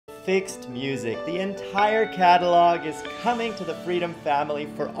FiXT Music. The entire catalog is coming to the Freedom family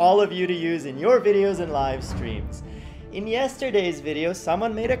for all of you to use in your videos and live streams. In yesterday's video,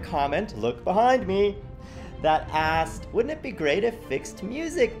 someone made a comment, look behind me, that asked, wouldn't it be great if FiXT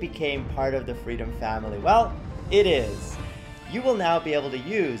Music became part of the Freedom family? Well, it is. You will now be able to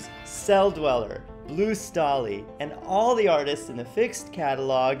use Cell Dweller, Blue Stolly, and all the artists in the FiXT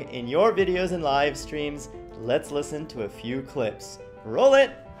catalog in your videos and live streams. Let's listen to a few clips. Roll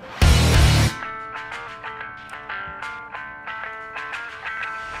it!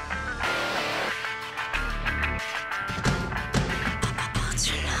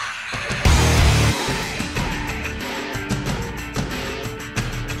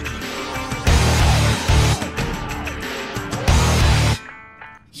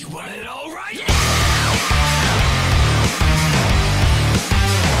 You want it all right?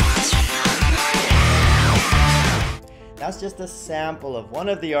 That's just a sample of one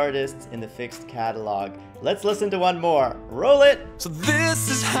of the artists in the FiXT catalog. Let's listen to one more. Roll it! So this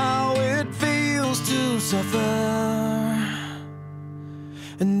is how it feels to suffer,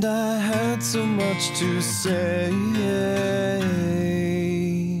 and I had so much to say,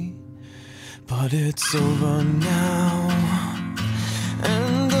 but it's over now,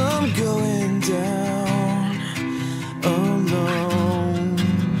 and I'm going down alone,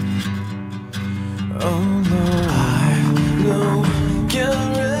 alone. I've no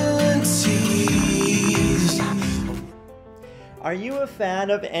guarantees. Are you a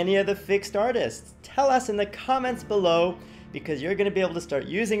fan of any of the FiXT artists? Tell us in the comments below, because you're going to be able to start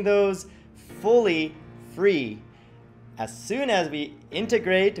using those fully free as soon as we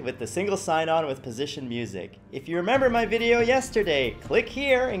integrate with the single sign-on with Position Music. If you remember my video yesterday, click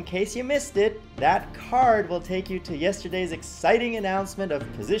here in case you missed it. That card will take you to yesterday's exciting announcement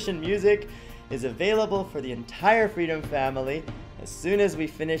of Position Music is available for the entire Freedom family as soon as we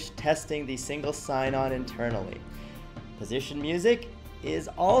finish testing the single sign-on internally. Position Music is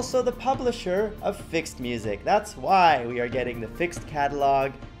also the publisher of FiXT Music. That's why we are getting the FiXT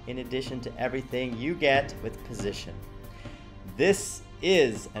catalog in addition to everything you get with Position. This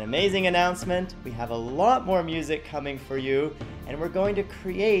is an amazing announcement. We have a lot more music coming for you, and we're going to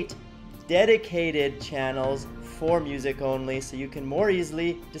create dedicated channels for music only so you can more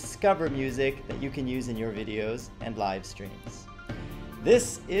easily discover music that you can use in your videos and live streams.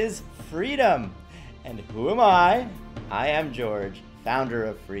 This is Freedom, and who am I? I am George, founder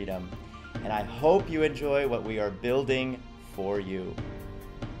of Freedom, and I hope you enjoy what we are building for you.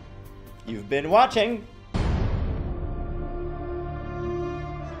 You've been watching.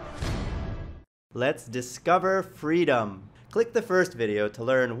 Let's discover freedom. Click the first video to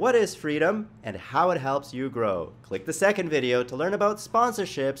learn what is freedom and how it helps you grow. Click the second video to learn about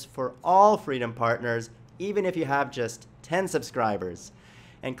sponsorships for all Freedom partners, even if you have just 10 subscribers.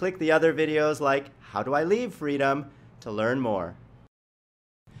 And click the other videos like How Do I Leave Freedom to learn more.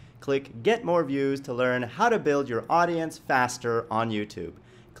 Click Get More Views to learn how to build your audience faster on YouTube.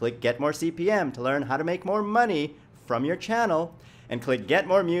 Click Get More CPM to learn how to make more money from your channel. And click Get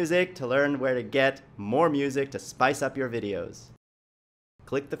More Music to learn where to get more music to spice up your videos.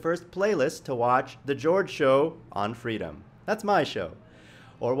 Click the first playlist to watch The George Show on Freedom. That's my show.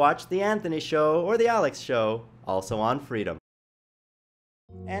 Or watch The Anthony Show or The Alex Show, also on Freedom.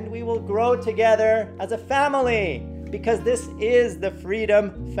 And we will grow together as a family, because this is the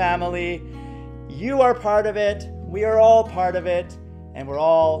Freedom family. You are part of it, we are all part of it, and we're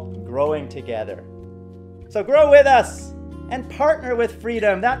all growing together. So grow with us and partner with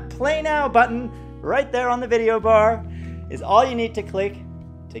Freedom. That Play Now button right there on the video bar is all you need to click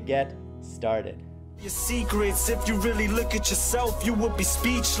to get started. Your secrets, if you really look at yourself, you would be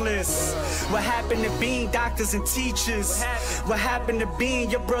speechless. What happened to being doctors and teachers? What happened to being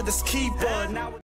your brother's keeper? Now